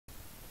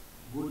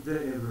Good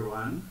day,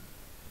 everyone.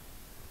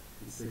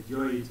 It's a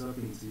joy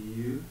talking to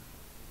you.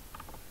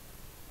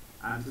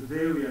 And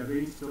today we are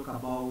going to talk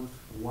about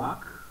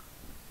work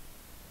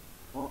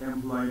or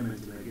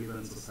employment in a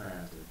given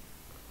society.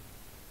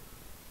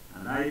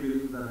 And I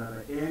believe that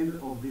at the end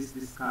of this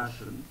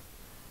discussion,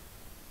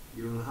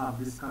 you will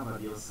have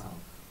discovered yourself.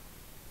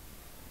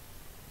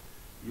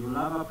 You will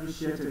have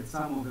appreciated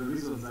some of the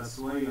reasons as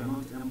to why you are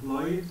not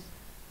employed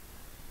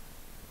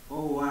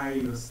or why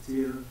you're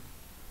still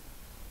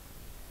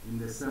in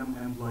the same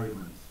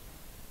employment.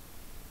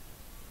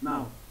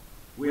 Now,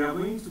 we are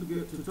going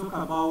to talk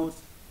about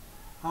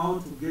how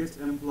to get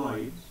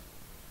employed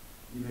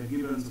in a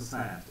given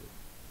society.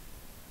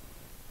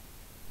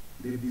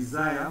 The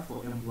desire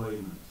for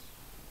employment.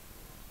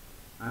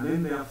 And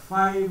then there are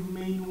 5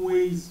 main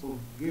ways of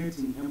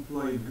getting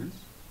employment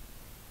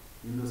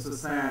in the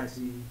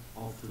society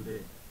of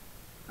today.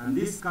 And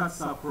this cuts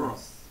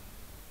across.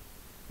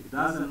 It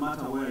doesn't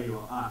matter where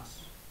you're at.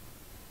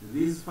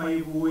 These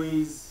 5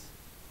 ways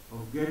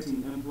of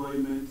getting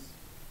employment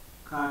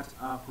cut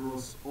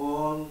across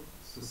all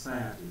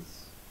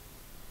societies.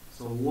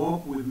 So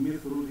walk with me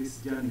through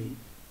this journey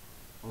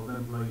of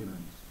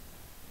employment.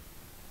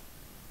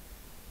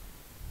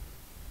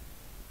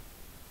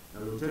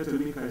 Luteete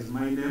Mikka is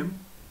my name,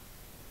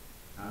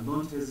 and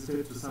don't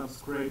hesitate to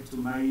subscribe to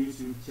my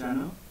YouTube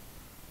channel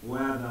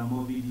where there are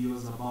more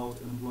videos about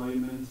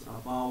employment,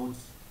 about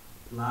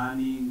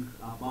planning,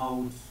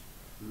 about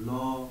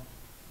law.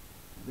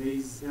 There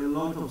is a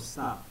lot of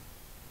stuff.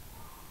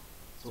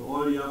 So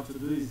all you have to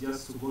do is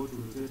just to go to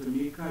Luteete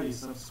Mikka, you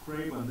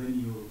subscribe, and then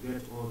you will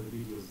get all the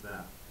videos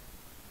there.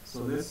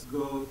 So let's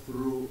go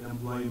through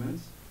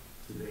employment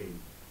today.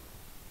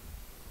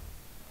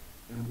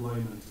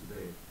 Employment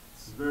today.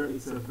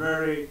 It's a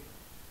very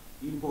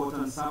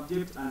important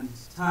subject, and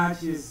it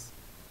touches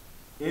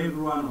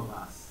every one of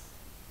us.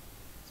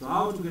 So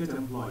how to get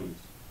employed?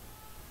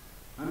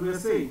 And we are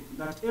saying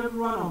that every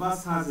one of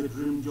us has a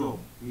dream job.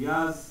 He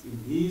has in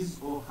his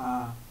or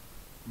her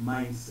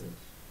mindset.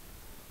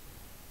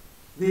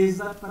 There is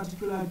that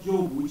particular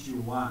job which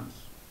you want.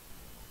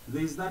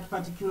 There is that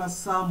particular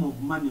sum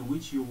of money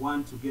which you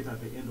want to get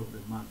at the end of the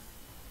month.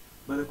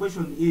 But the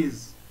question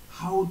is,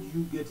 how do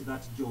you get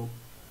that job?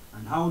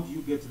 And how do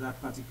you get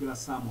that particular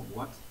sum of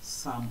what?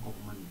 Sum of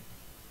money.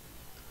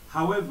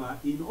 However,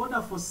 in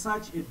order for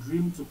such a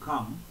dream to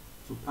come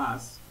to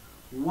pass,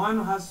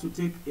 one has to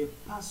take a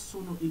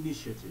personal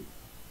initiative.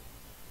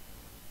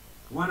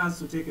 One has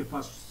to take a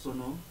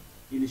personal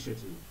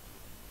initiative.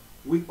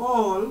 We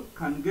all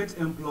can get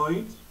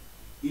employed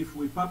if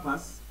we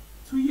purpose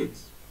to it.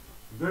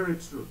 Very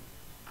true.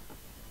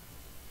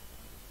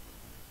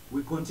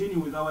 We continue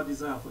with our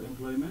desire for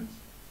employment.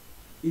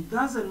 It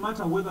doesn't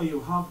matter whether you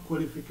have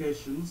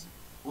qualifications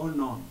or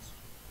not.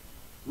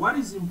 What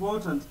is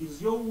important is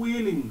your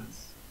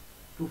willingness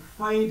to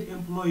find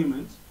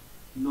employment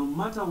no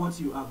matter what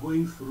you are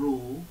going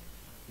through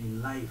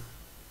in life.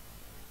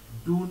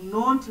 Do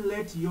not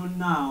let your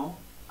now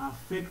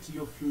affect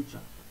your future.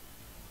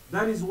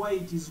 That is why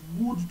it is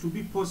good to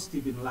be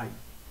positive in life.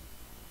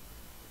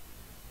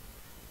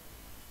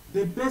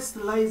 The best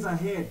lies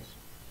ahead.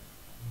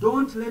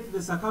 Don't let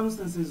the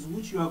circumstances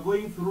which you are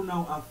going through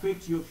now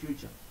affect your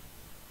future.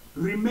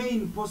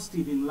 Remain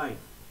positive in life.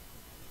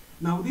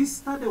 Now, this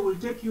study will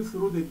take you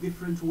through the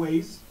different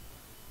ways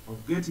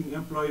of getting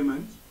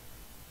employment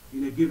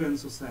in a given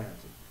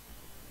society.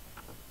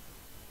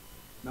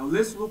 Now,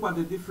 let's look at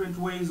the different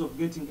ways of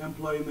getting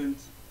employment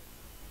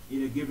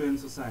in a given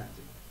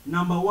society.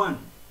 Number 1,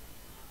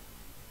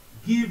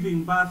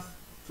 giving birth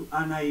to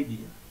an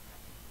idea.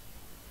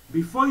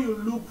 Before you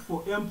look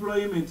for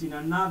employment in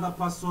another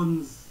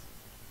person's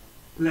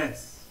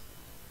place,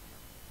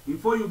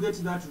 before you get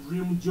that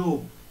dream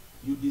job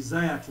you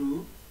desire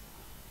to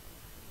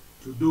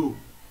do,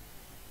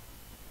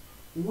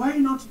 why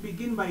not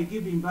begin by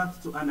giving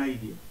birth to an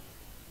idea?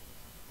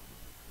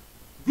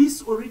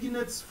 This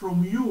originates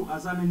from you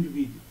as an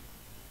individual.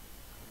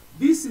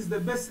 This is the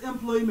best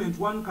employment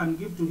one can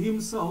give to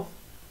himself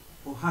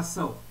or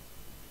herself.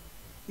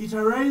 It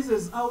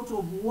arises out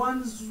of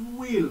one's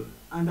will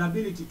and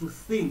ability to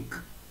think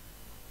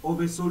of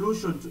a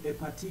solution to a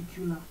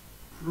particular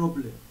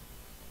problem.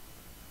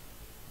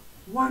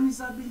 One's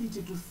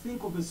ability to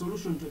think of a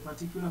solution to a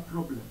particular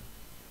problem.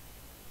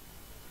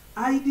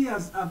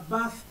 Ideas are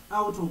birthed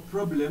out of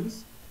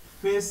problems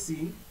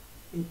facing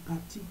a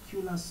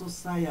particular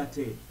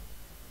society.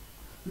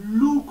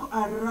 Look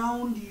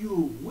around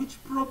you.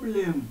 Which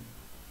problem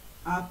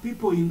are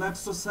people in that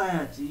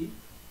society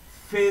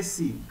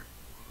facing?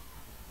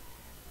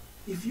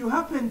 If you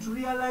happen to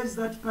realize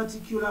that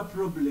particular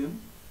problem,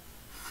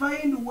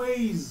 find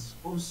ways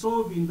of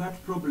solving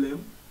that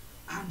problem,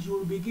 and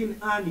you'll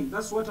begin earning.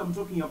 That's what I'm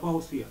talking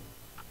about here.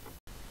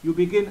 You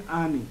begin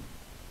earning.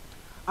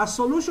 A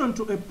solution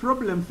to a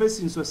problem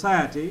facing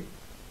society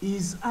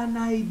is an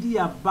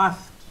idea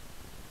birthed.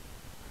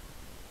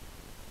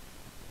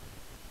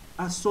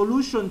 A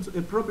solution to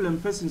a problem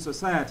facing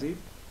society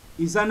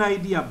is an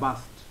idea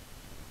birthed.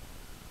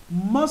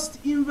 most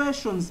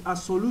inventions are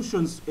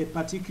solutions to a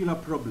particular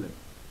problem.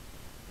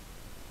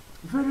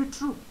 Very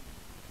true.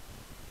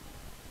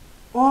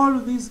 All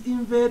these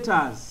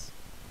inventors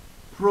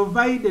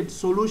provided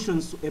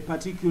solutions to a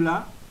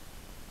particular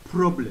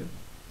problem.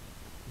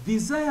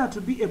 Desire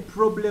to be a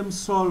problem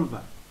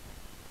solver,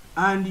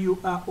 and you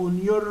are on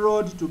your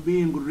road to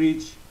being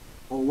rich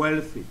or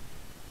wealthy.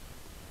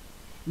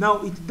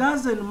 Now, it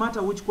doesn't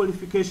matter which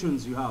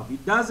qualifications you have.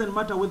 It doesn't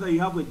matter whether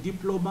you have a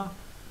diploma,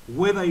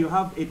 whether you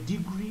have a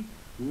degree,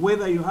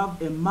 whether you have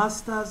a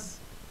master's.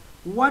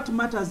 What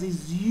matters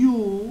is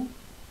you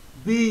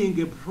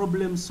being a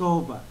problem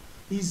solver,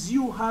 is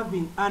you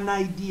having an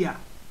idea.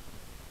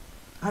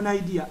 An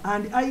idea.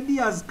 And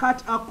ideas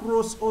cut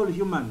across all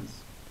humans.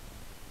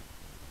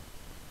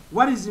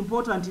 What is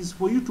important is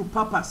for you to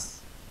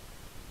purpose,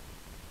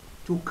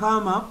 to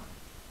come up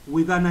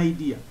with an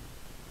idea.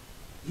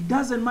 It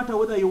doesn't matter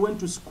whether you went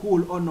to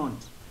school or not.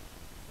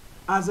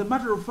 As a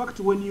matter of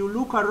fact, when you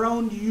look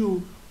around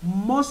you,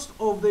 most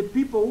of the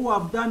people who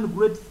have done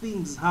great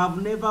things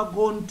have never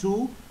gone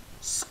to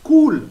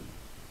school.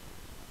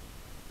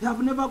 They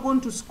have never gone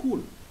to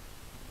school.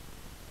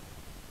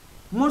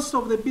 Most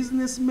of the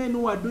businessmen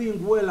who are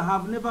doing well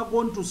have never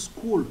gone to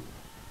school.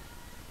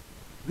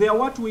 They are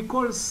what we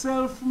call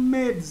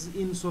self-mades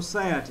in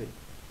society.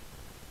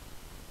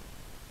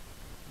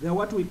 They are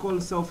what we call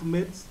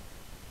self-mades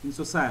in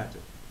society.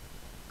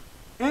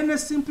 Any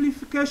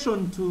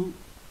simplification to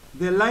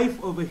the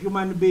life of a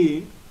human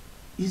being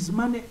is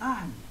money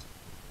earned.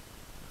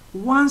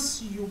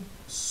 Once you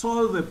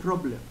solve a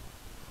problem,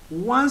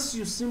 once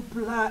you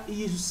simplify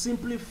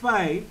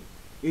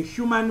a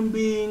human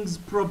being's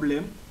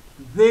problem,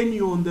 then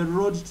you're on the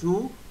road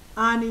to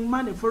earning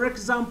money. For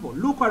example,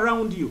 look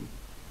around you.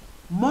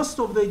 Most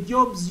of the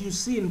jobs you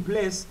see in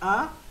place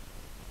are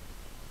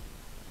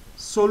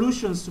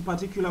solutions to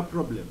particular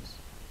problems.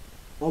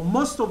 Or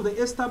most of the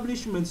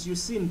establishments you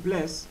see in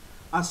place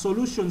are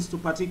solutions to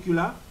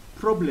particular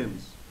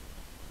problems.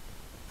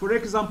 For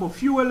example,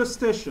 fuel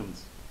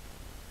stations.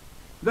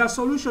 They are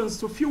solutions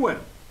to fuel.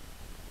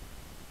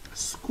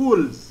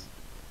 Schools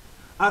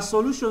are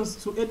solutions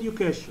to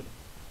education.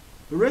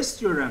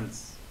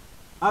 Restaurants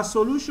are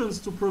solutions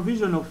to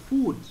provision of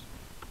food.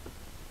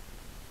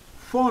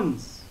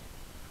 Phones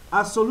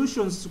are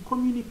solutions to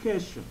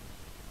communication.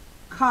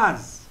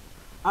 Cars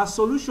are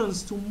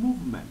solutions to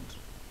movement.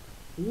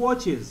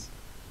 Watches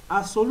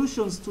are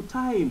solutions to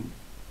time.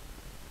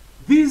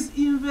 These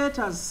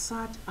inventors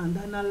sat and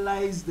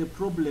analyzed the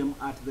problem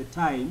at the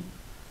time,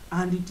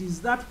 and it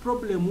is that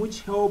problem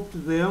which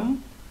helped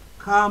them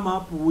come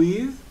up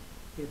with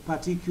a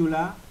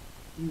particular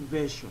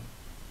invention.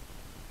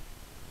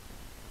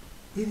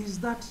 It is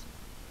that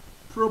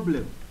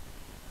problem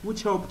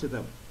which helped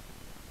them.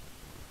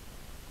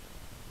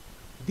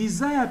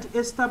 Desire to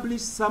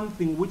establish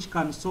something which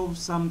can solve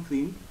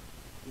something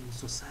in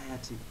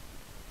society.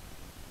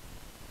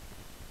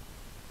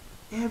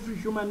 Every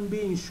human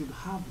being should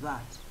have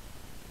that.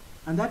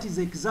 And that is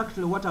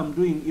exactly what I'm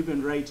doing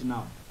even right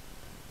now.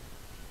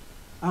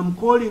 I'm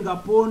calling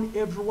upon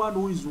everyone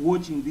who is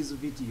watching this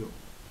video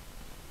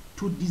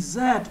to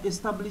desire to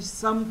establish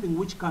something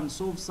which can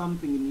solve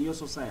something in your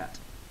society.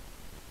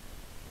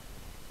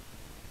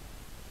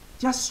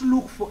 Just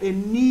look for a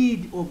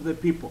need of the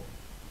people.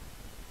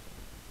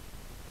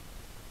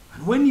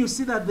 And when you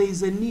see that there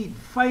is a need,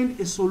 find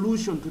a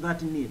solution to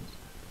that need.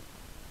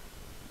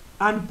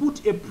 And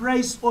put a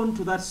price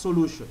onto that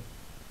solution.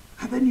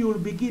 And then you will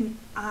begin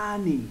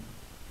earning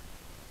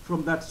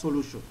from that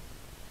solution.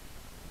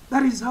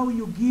 That is how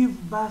you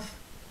give birth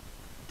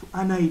to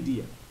an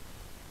idea.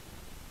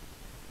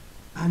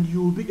 And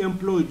you will be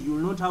employed. You will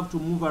not have to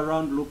move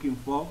around looking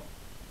for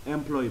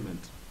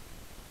employment.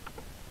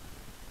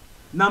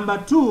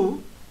 Number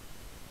two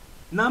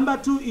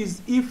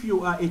is if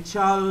you are a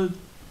child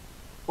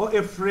or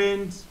a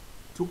friend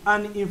to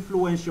an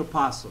influential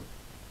person.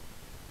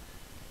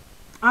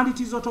 And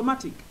it is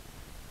automatic.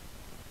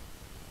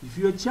 If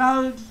you're a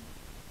child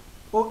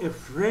or a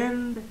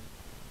friend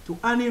to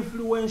an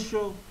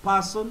influential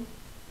person,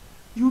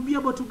 you'll be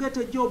able to get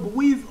a job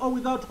with or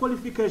without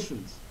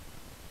qualifications,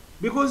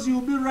 because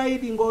you'll be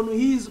riding on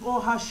his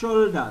or her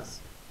shoulders.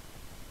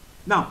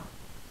 Now,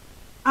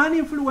 an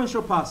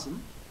influential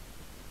person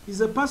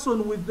is a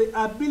person with the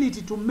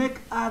ability to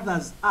make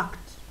others act.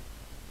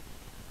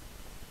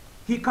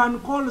 He can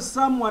call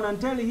someone and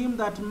tell him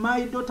that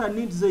my daughter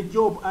needs a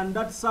job, and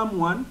that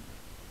someone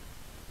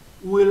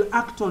will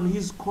act on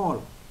his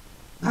call.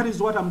 That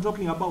is what I'm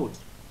talking about.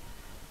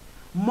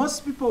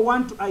 Most people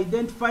want to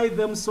identify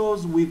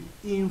themselves with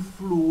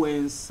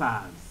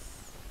influencers.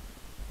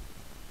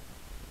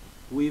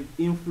 With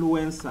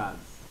influencers.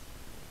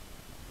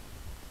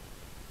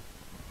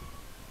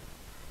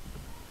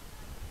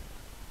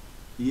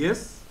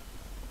 Yes,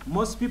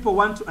 most people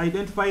want to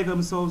identify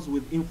themselves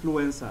with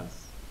influencers.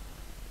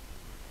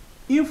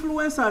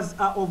 Influencers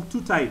are of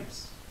two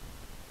types.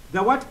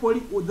 They're what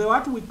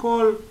we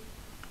call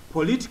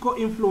political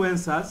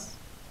influencers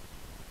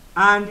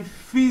and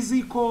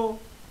physical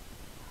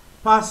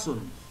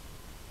persons.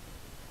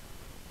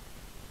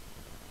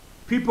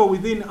 people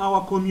within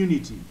our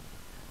community,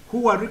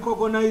 who are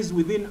recognized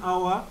within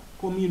our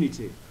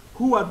community,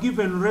 who are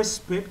given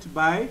respect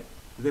by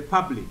the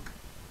public.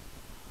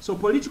 So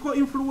political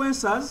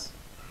influencers,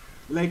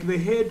 like the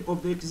head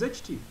of the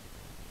executive,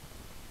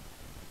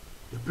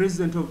 the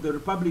President of the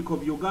Republic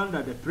of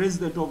Uganda, the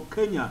President of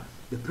Kenya,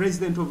 the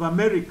President of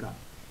America.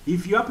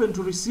 If you happen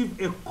to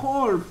receive a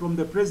call from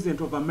the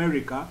President of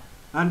America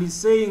and is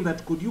saying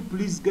that, could you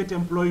please get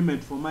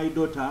employment for my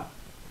daughter,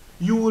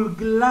 you will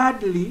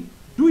gladly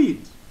do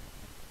it.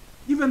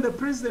 Even the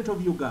President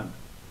of Uganda.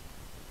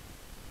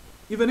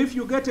 Even if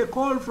you get a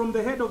call from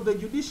the head of the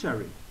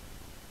judiciary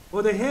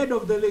or the head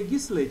of the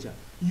legislature,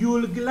 you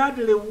will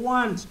gladly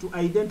want to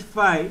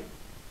identify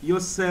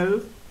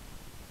yourself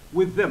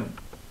with them.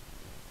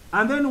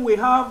 And then we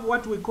have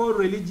what we call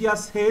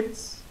religious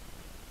heads.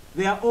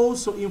 They are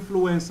also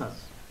influencers.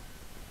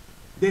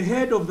 The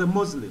head of the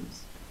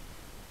Muslims,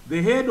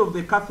 the head of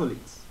the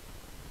Catholics,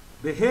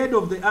 the head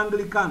of the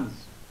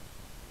Anglicans.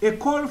 A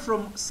call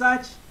from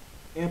such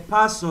a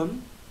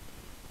person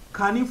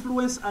can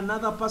influence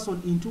another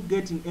person into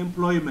getting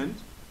employment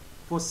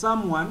for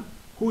someone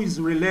who is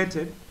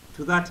related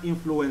to that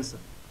influencer.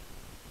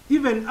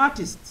 Even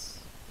artists.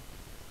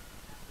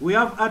 We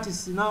have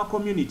artists in our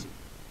community,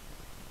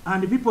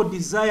 and people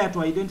desire to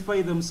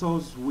identify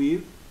themselves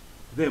with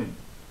them.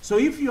 So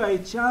if you are a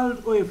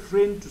child or a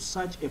friend to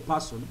such a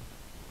person,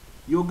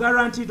 you're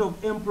guaranteed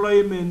of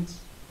employment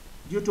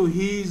due to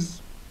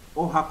his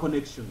or her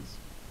connections.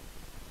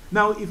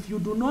 Now, if you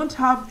do not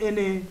have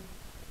any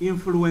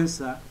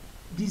influencer,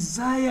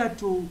 desire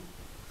to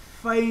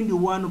find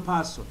one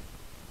person.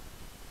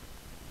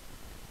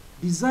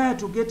 Desire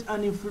to get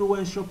an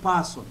influential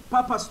person.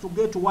 Purpose to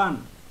get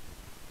one.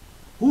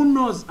 Who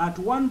knows, at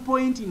one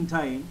point in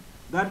time,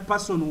 that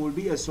person will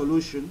be a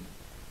solution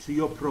to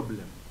your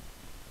problem.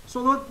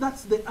 So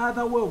that's the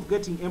other way of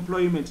getting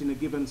employment in a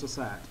given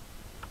society.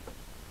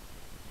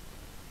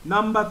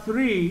 Number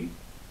 3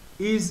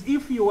 is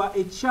if you are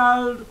a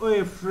child or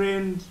a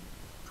friend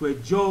to a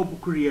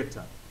job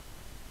creator.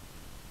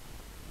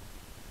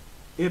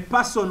 A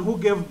person who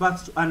gave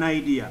birth to an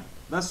idea.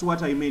 That's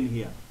what I mean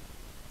here.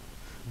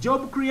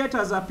 Job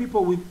creators are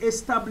people with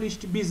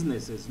established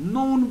businesses,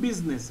 known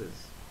businesses.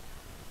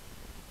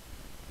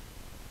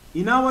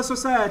 In our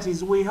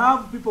societies, we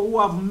have people who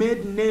have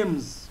made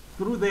names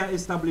through their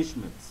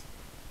establishments.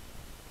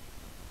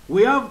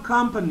 We have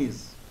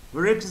companies.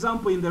 For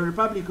example, in the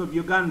Republic of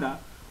Uganda,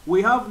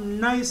 we have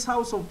Nice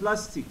House of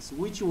Plastics,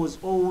 which was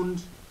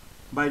owned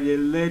by the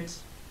late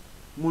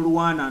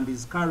Mulwana and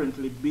is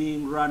currently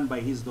being run by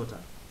his daughter.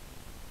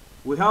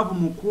 We have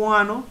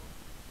Mukwano,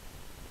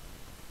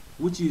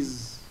 which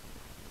is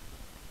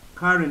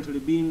currently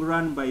being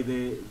run by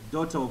the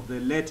daughter of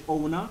the late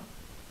owner.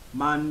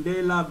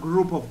 Mandela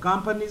Group of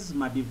Companies,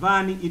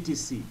 Madivani,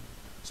 etc.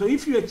 So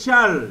if you're a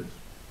child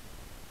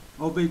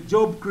of a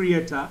job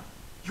creator,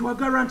 you are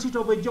guaranteed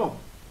of a job.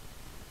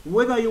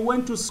 Whether you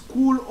went to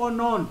school or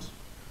not,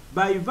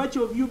 by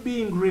virtue of you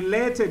being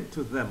related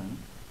to them,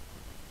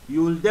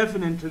 you will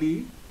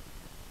definitely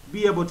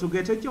be able to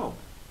get a job.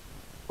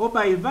 Or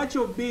by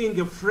virtue of being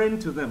a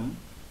friend to them,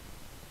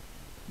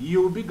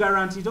 you will be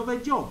guaranteed of a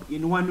job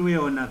in one way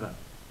or another.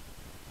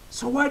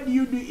 So what do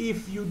you do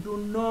if you do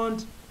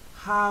not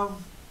have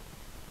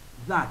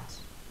that?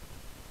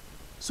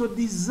 So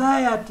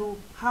desire to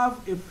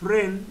have a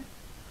friend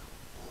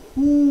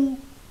who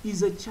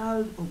is a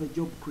child of a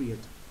job creator.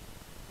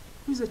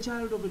 Who is a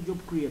child of a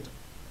job creator.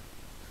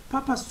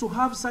 Purpose to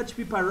have such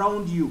people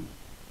around you.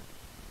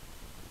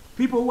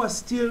 People who are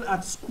still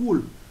at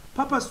school.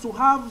 Purpose to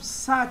have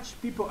such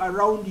people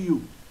around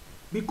you.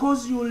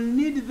 Because you will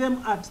need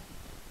them at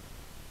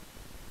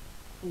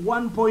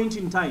one point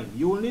in time.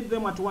 You will need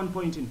them at one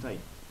point in time.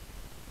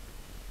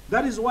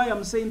 That is why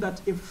I'm saying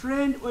that a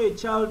friend or a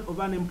child of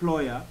an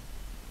employer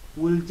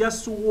will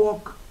just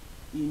walk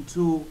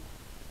into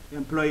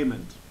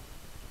employment.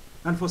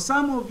 And for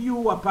some of you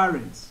who are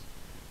parents,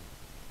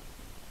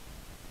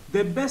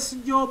 the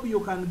best job you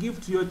can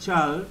give to your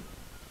child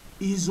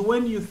is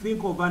when you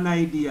think of an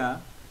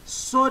idea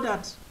so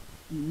that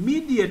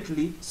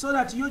immediately, so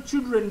that your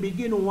children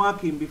begin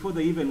working before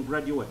they even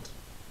graduate.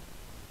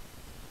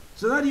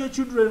 So that your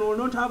children will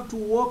not have to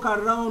walk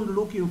around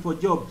looking for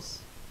jobs.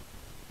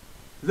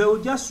 They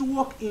will just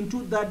walk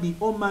into daddy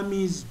or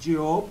mommy's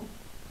job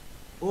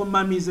or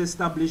mommy's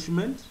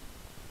establishment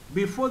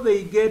before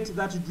they get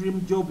that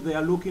dream job they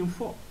are looking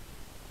for.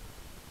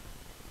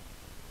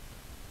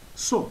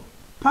 So,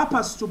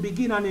 purpose to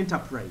begin an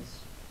enterprise.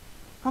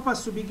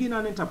 Purpose to begin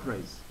an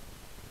enterprise.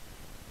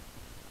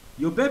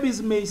 Your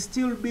babies may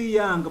still be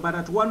young, but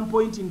at one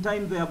point in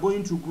time they are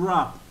going to grow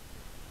up.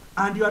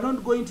 And you are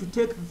not going to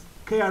take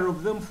care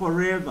of them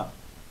forever.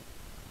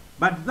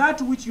 But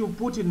that which you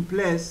put in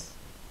place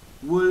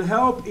will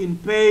help in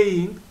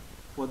paying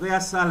for their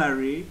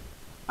salary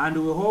and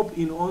will help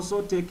in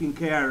also taking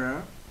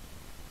care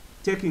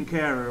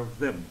of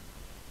them.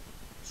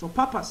 So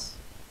purpose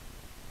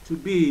to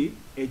be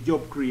a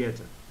job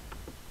creator.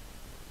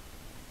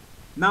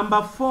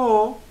 Number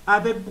 4 are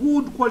the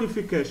good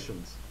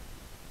qualifications.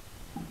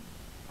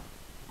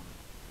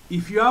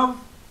 if you have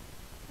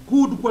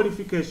good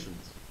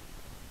qualifications,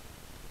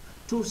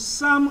 to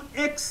some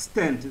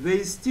extent there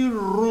is still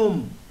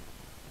room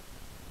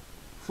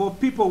for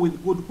people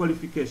with good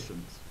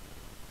qualifications.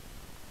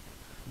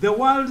 The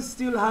world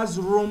still has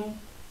room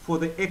for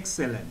the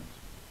excellent.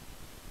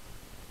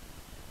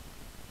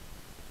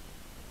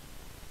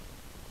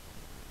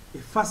 A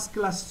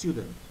first-class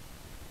student,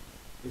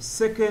 a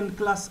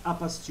second-class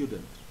upper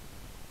student.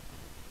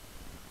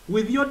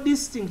 With your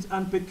distinct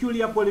and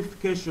peculiar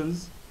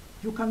qualifications,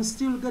 you can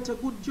still get a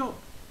good job.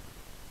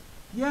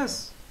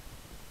 Yes.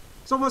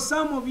 So for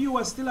some of you who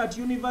are still at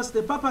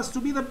university, the purpose to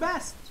be the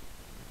best.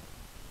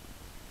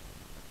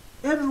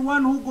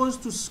 Everyone who goes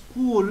to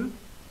school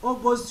or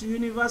goes to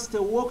university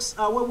walks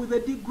away with a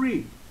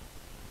degree.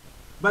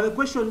 But the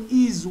question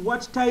is,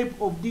 what type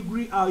of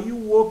degree are you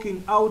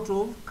walking out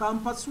of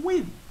campus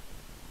with?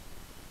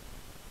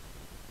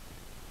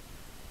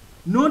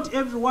 Not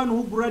everyone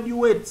who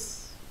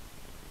graduates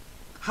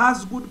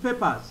has good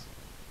papers.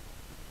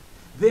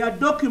 There are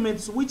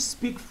documents which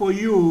speak for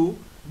you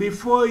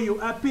before you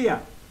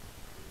appear.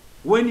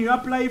 When you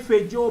apply for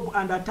a job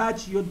and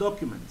attach your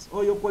documents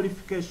or your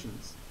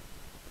qualifications,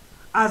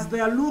 as they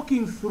are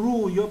looking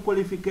through your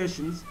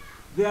qualifications,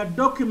 there are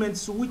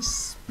documents which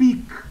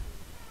speak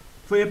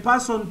for a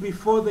person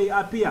before they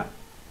appear.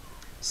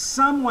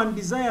 Someone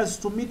desires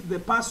to meet the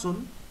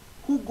person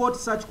who got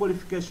such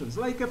qualifications,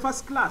 like a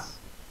first class.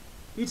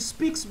 It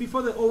speaks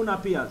before the owner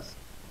appears.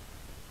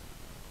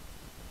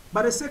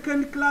 But a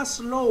second class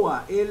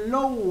lower,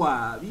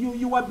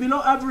 you are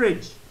below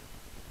average.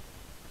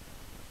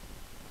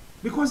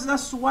 Because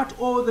that's what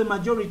all the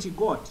majority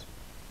got.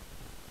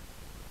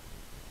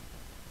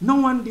 No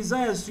one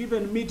desires to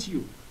even meet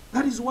you.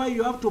 That is why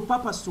you have to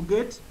purpose to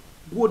get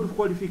good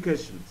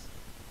qualifications.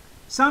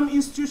 Some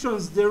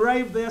institutions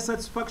derive their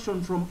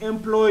satisfaction from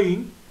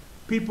employing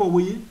people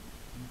with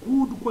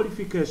good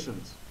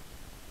qualifications,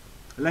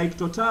 like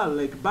Total,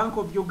 like Bank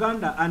of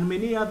Uganda, and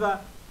many other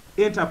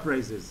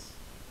enterprises.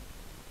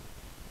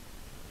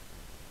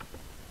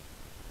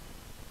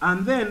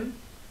 And then,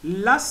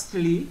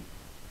 lastly,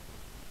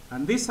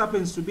 and this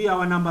happens to be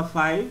our number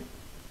 5,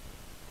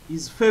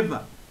 is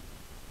favor.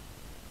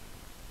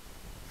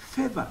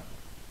 Favor.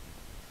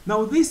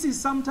 Now, this is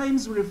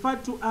sometimes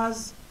referred to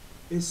as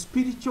a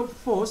spiritual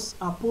force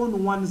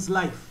upon one's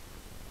life.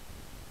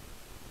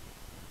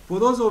 For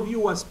those of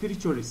you who are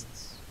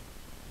spiritualists,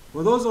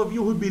 for those of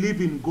you who believe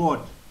in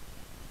God,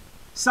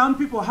 some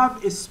people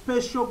have a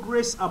special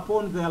grace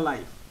upon their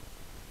life.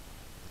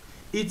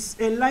 It's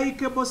a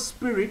likable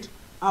spirit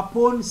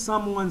upon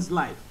someone's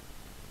life.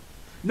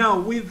 Now,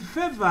 with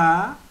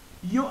favor,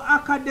 your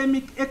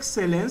academic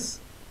excellence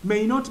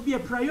may not be a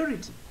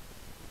priority.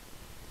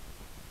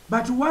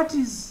 But what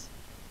is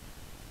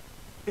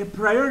a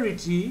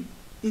priority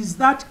is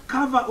that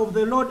cover of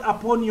the Lord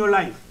upon your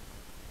life.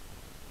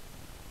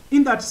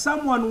 In that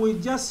someone will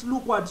just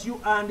look at you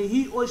and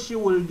he or she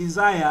will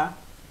desire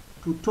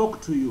to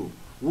talk to you,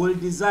 will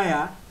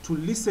desire to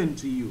listen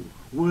to you,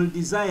 will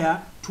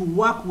desire to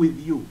work with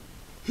you.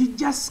 He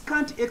just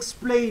can't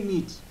explain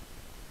it.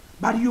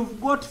 But you've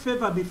got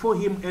favor before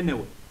him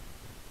anyway.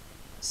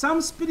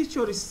 Some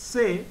spiritualists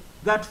say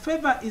that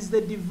favor is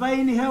the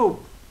divine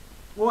help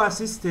or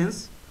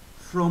assistance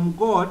from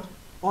God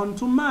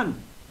unto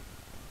man.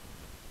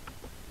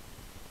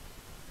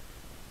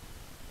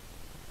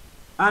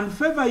 And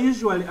favor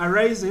usually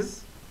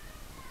arises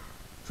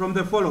from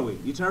the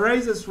following. It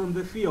arises from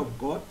the fear of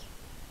God,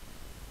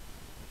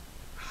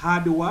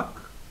 hard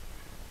work,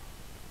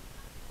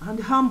 and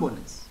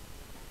humbleness.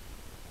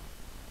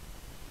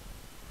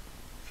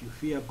 If you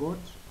fear God,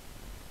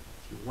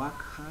 if you work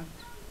hard,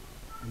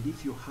 and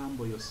if you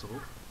humble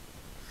yourself,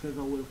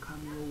 favor will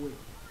come your way.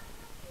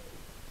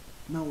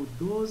 Now,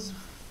 those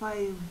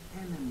 5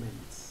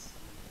 elements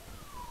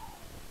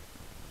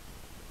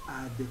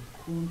are the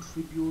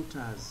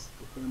contributors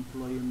to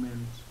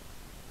employment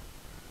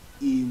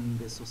in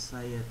the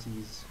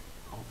societies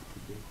of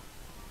today.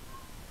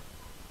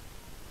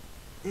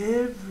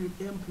 Every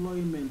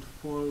employment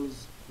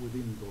falls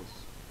within those.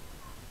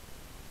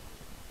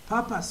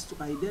 Purpose to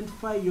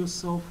identify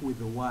yourself with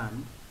the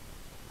one,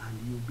 and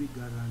you'll be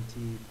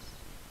guaranteed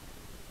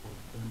of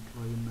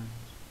employment,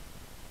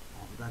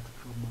 of that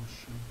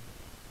promotion,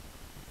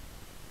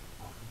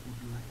 of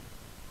good life,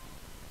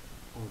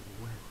 of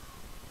wealth.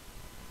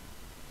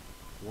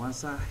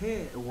 Once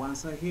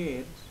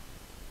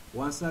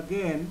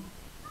again,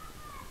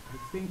 I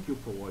thank you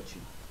for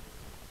watching,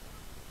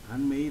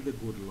 and may the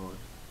good Lord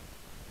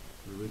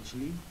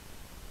richly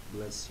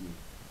bless you.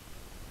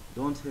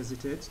 Don't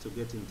hesitate to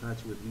get in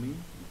touch with me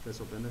in case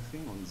of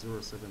anything on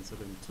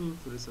 0772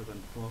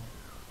 374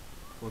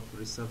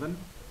 437.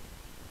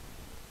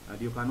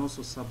 And you can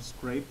also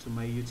subscribe to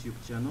my YouTube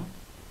channel,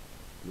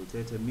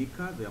 Luteete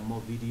Mikka. There are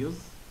more videos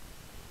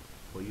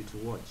for you to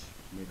watch.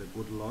 May the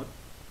good Lord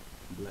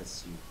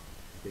bless you.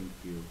 Thank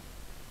you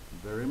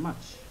very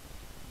much.